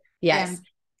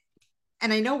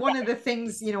 And I know one of the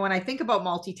things, when I think about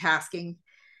multitasking,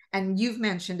 and you've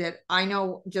mentioned it, I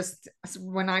know just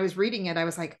when I was reading it, I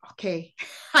was like, okay,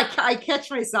 I catch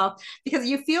myself, because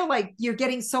you feel like you're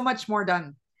getting so much more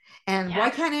done. And why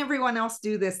can't everyone else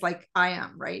do this like I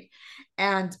am, right?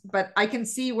 But I can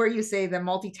see where you say the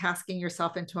multitasking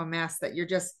yourself into a mess, that you're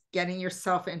just getting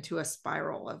yourself into a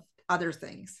spiral of other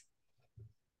things.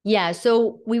 Yeah.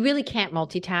 So we really can't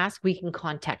multitask. We can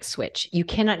context switch. You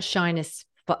cannot shine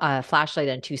a flashlight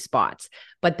on 2 spots,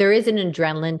 but there is an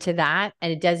adrenaline to that.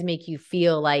 And it does make you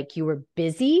feel like you were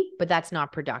busy, but that's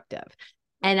not productive.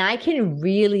 And I can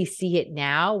really see it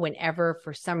now whenever,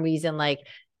 for some reason, like,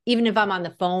 even if I'm on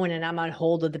the phone and I'm on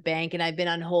hold with the bank and I've been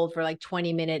on hold for like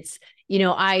 20 minutes,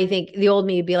 I think the old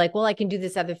me would be like, well, I can do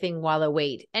this other thing while I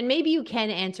wait. And maybe you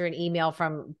can answer an email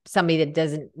from somebody that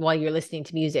doesn't while you're listening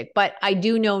to music. But I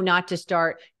do know not to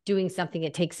start doing something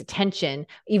that takes attention,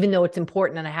 even though it's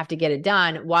important and I have to get it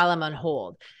done while I'm on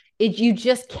hold. You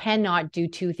just cannot do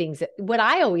 2 things. What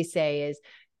I always say is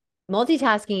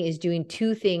multitasking is doing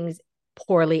 2 things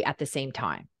poorly at the same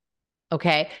time.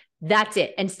 Okay. That's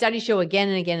it. And studies show again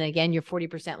and again and again, you're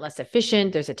 40% less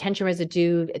efficient. There's attention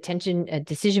residue,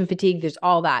 decision fatigue. There's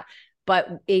all that. But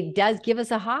it does give us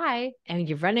a high, and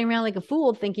you're running around like a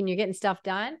fool thinking you're getting stuff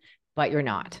done, but you're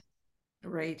not.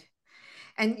 Right.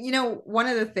 And, one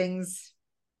of the things,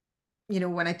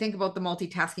 when I think about the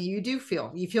multitasking, you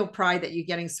feel pride that you're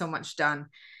getting so much done.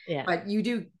 Yeah. But you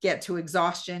do get to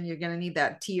exhaustion. You're going to need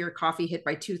that tea or coffee hit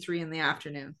by 2, 3 in the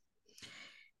afternoon.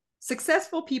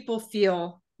 Successful people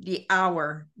feel the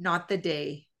hour, not the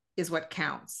day, is what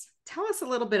counts. tell us a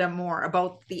little bit more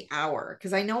about the hour,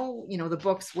 because I know, the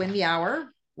books Win the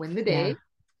Hour, Win the Yeah. Day.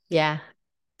 Yeah.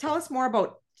 Tell us more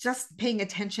about just paying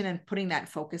attention and putting that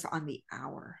focus on the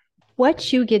hour.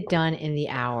 What you get done in the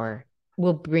hour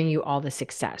will bring you all the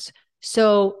success.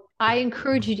 So I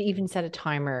encourage you to even set a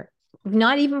timer,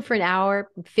 not even for an hour,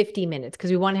 50 minutes,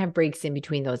 because we want to have breaks in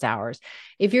between those hours.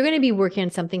 If you're going to be working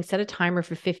on something, set a timer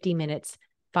for 50 minutes,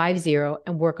 50,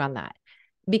 and work on that.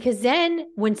 Because then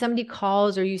when somebody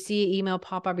calls or you see an email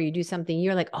pop up or you do something,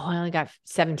 you're like, oh, I only got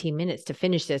 17 minutes to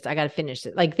finish this. I got to finish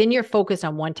it. Like then you're focused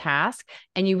on one task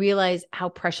and you realize how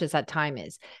precious that time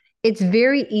is. It's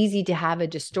very easy to have a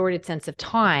distorted sense of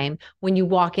time when you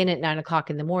walk in at 9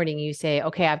 o'clock in the morning and you say,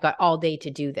 okay, I've got all day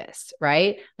to do this,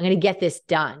 right? I'm going to get this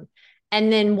done. And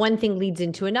then one thing leads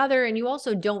into another. And you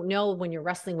also don't know when you're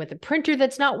wrestling with a printer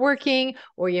that's not working,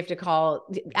 or you have to call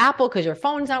Apple because your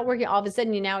phone's not working. All of a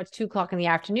sudden, now it's 2 o'clock in the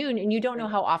afternoon and you don't know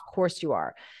how off course you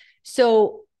are.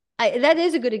 So that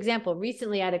is a good example.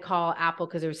 Recently, I had to call Apple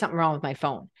because there was something wrong with my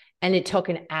phone and it took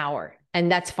an hour, and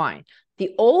that's fine.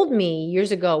 The old me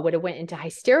years ago would have went into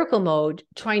hysterical mode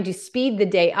trying to speed the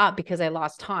day up because I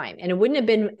lost time, and it wouldn't have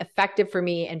been effective for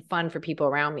me and fun for people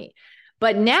around me.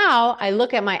 But now I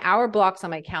look at my hour blocks on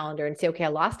my calendar and say, okay, I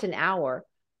lost an hour.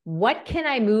 What can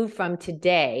I move from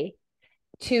today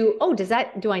to,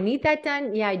 do I need that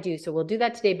done? Yeah, I do. So we'll do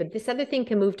that today, but this other thing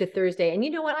can move to Thursday. And you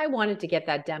know what? I wanted to get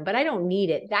that done, but I don't need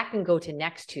it. That can go to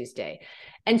next Tuesday.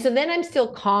 And so then I'm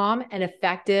still calm and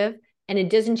effective, and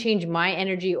it doesn't change my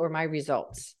energy or my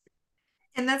results.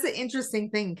 And that's an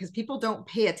interesting thing because people don't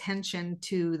pay attention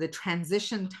to the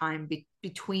transition time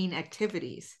between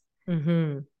activities.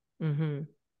 Mm-hmm.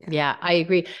 Mm-hmm. Yeah, I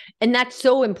agree. And that's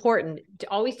so important to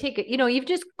always take it. You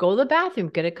just go to the bathroom,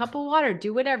 get a cup of water,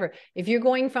 do whatever. If you're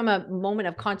going from a moment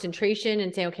of concentration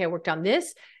and saying, okay, I worked on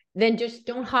this, then just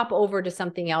don't hop over to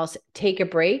something else. Take a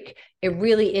break. It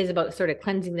really is about sort of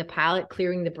cleansing the palate,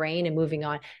 clearing the brain, and moving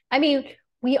on. I mean,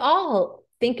 we all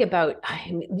think about,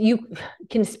 you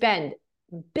can spend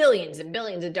billions and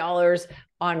billions of dollars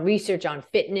on research on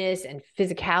fitness and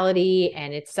physicality,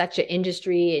 and it's such an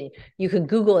industry, and you can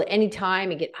Google at any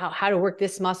time and get how to work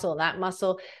this muscle and that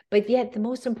muscle. But yet the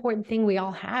most important thing we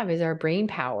all have is our brain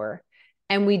power,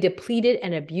 and we deplete it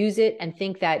and abuse it and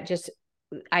think that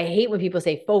I hate when people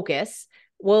say focus.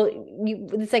 Well,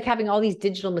 it's like having all these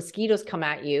digital mosquitoes come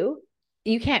at you.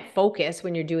 You can't focus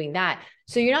when you're doing that.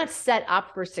 So you're not set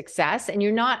up for success, and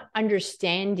you're not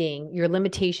understanding your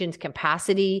limitations,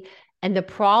 capacity, and the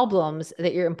problems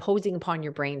that you're imposing upon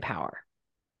your brain power.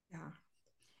 Yeah.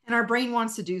 And our brain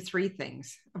wants to do three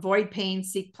things: avoid pain,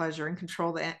 seek pleasure, and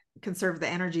conserve the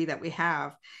energy that we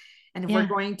have. And if we're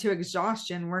going to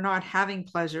exhaustion, we're not having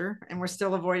pleasure and we're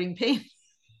still avoiding pain.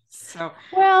 So,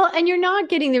 well, and you're not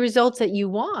getting the results that you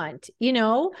want,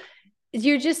 an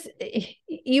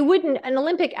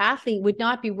Olympic athlete would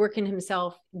not be working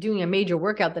himself doing a major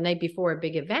workout the night before a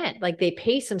big event. Like, they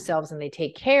pace themselves and they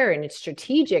take care, and it's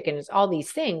strategic and it's all these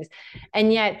things.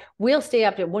 And yet we'll stay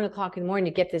up at 1 o'clock in the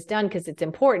morning to get this done because it's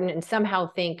important, and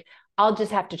somehow think I'll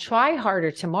just have to try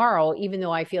harder tomorrow, even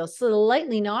though I feel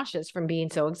slightly nauseous from being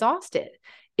so exhausted.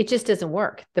 It just doesn't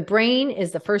work. The brain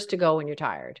is the first to go when you're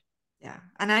tired. Yeah.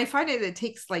 And I find it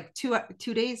takes like two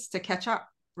days to catch up.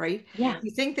 Right? Yeah.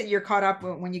 You think that you're caught up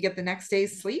when you get the next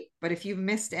day's sleep, but if you've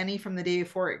missed any from the day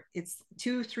before, it's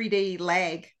 2-3 day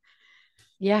lag.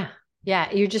 Yeah.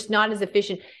 Yeah. You're just not as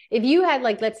efficient. If you had,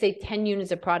 like, let's say 10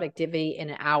 units of productivity in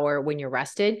an hour when you're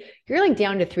rested, you're like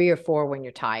down to 3 or 4 when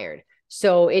you're tired.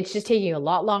 So it's just taking a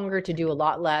lot longer to do a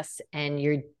lot less, and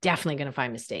you're definitely going to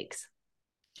find mistakes.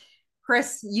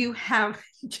 Chris, you have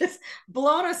just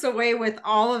blown us away with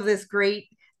all of this great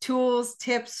tools,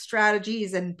 tips,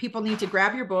 strategies, and people need to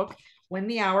grab your book, Win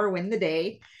the Hour, Win the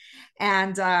Day.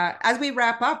 And as we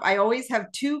wrap up, I always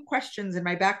have 2 questions in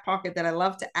my back pocket that I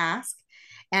love to ask.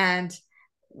 And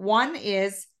one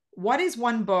is, what is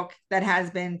one book that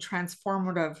has been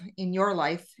transformative in your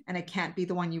life, and it can't be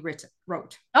the one you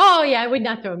wrote? Oh yeah, I would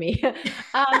not throw me.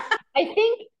 I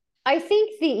think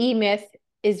the E-Myth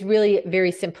is really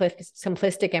very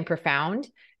simplistic and profound.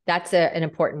 That's an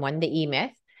important one, the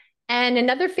E-Myth. And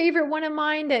another favorite one of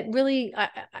mine that really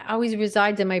always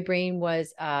resides in my brain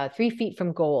was 3 Feet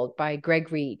from Gold by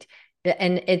Greg Reed.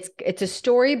 And it's a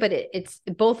story, but it's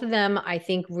both of them, I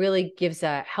think, really gives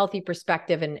a healthy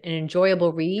perspective and an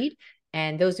enjoyable read.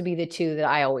 And those would be the 2 that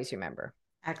I always remember.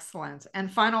 Excellent. And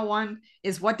final one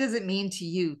is, what does it mean to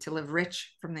you to live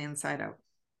rich from the inside out?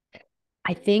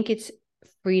 I think it's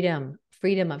freedom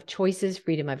of choices,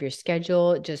 freedom of your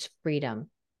schedule, just freedom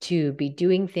to be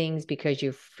doing things because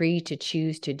you're free to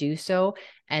choose to do so.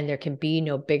 And there can be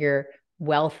no bigger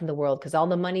wealth in the world, because all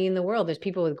the money in the world, there's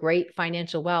people with great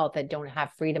financial wealth that don't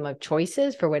have freedom of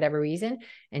choices for whatever reason.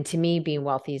 And to me, being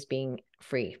wealthy is being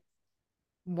free.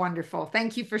 Wonderful.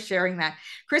 Thank you for sharing that.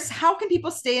 Chris, how can people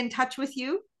stay in touch with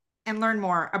you and learn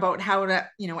more about how to,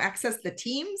 access the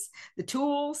teams, the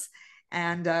tools,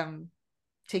 and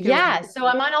take it? So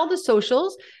I'm on all the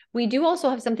socials. We do also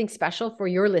have something special for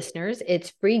your listeners.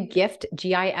 It's free gift,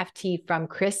 GIFT from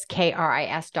Kris,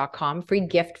 KRIS.com, free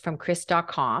gift from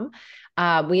Kris.com.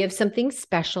 We have something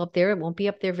special up there. It won't be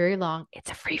up there very long.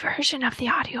 It's a free version of the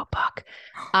audiobook.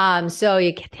 So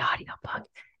you get the audiobook.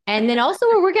 And then also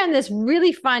we're working on this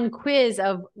really fun quiz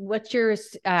of what's your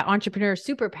entrepreneur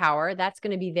superpower. That's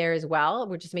going to be there as well.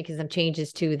 We're just making some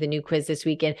changes to the new quiz this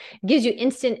week, and it gives you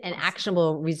instant and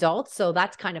actionable results. So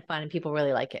that's kind of fun and people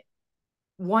really like it.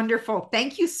 Wonderful.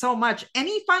 Thank you so much.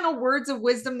 Any final words of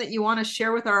wisdom that you want to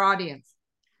share with our audience?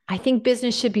 I think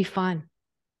business should be fun.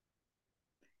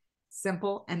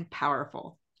 Simple and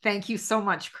powerful. Thank you so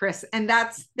much, Kris. And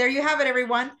there you have it,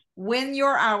 everyone. Win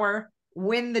your hour,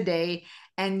 win the day,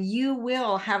 and you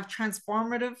will have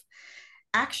transformative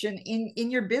action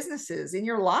in your businesses, in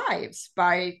your lives,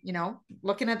 by,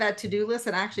 looking at that to-do list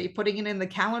and actually putting it in the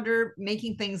calendar,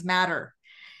 making things matter,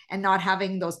 and not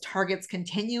having those targets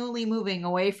continually moving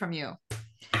away from you.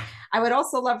 I would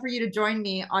also love for you to join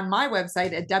me on my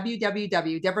website at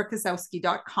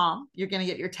www.deborahkosowski.com. You're going to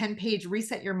get your 10-page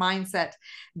Reset Your Mindset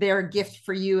there gift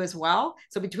for you as well.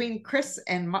 So between Kris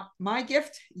and my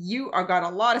gift, you are got a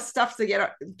lot of stuff to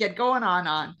get going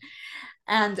on.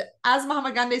 And as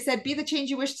Mahatma Gandhi said, be the change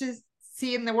you wish to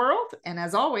see in the world. And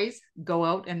as always, go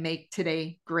out and make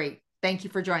today great. Thank you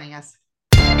for joining us.